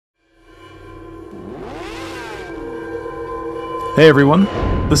Hey everyone,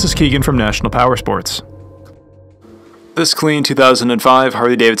 this is Keegan from National Powersports. This clean 2005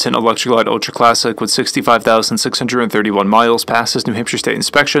 Harley-Davidson ELECTRA Ultra Classic with 65,631 miles passes New Hampshire State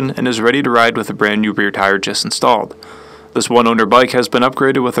inspection and is ready to ride with a brand new rear tire just installed. This one-owner bike has been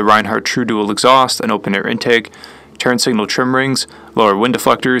upgraded with a Reinhardt True Dual exhaust, an open-air intake, turn signal trim rings, lower wind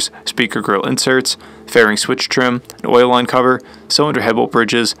deflectors, speaker grille inserts, fairing switch trim, an oil line cover, cylinder headbolt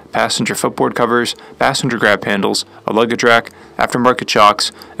bridges, passenger footboard covers, passenger grab handles, a luggage rack, aftermarket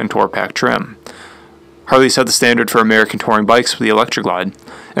shocks, and tour pack trim. Harley set the standard for American touring bikes with the Electra Glide.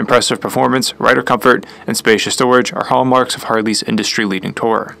 Impressive performance, rider comfort, and spacious storage are hallmarks of Harley's industry-leading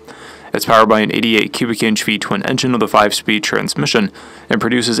tourer. It's powered by an 88 cubic inch V-twin engine with a 5-speed transmission and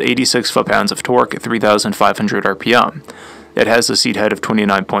produces 86 foot-pounds of torque at 3,500 RPM. It has a seat height of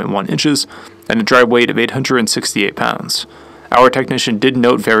 29.1 inches and a dry weight of 868 pounds. Our technician did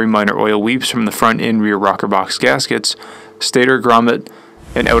note very minor oil weeps from the front and rear rocker box gaskets, stator grommet,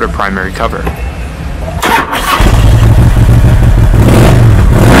 and outer primary cover.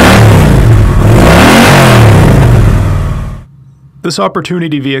 This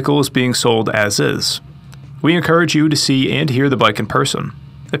opportunity vehicle is being sold as is. We encourage you to see and hear the bike in person.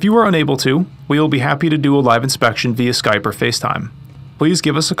 If you are unable to, we will be happy to do a live inspection via Skype or FaceTime. Please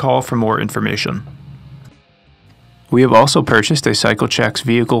give us a call for more information. We have also purchased a CycleCheck's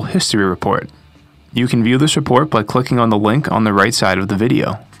vehicle history report. You can view this report by clicking on the link on the right side of the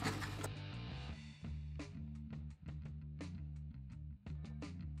video.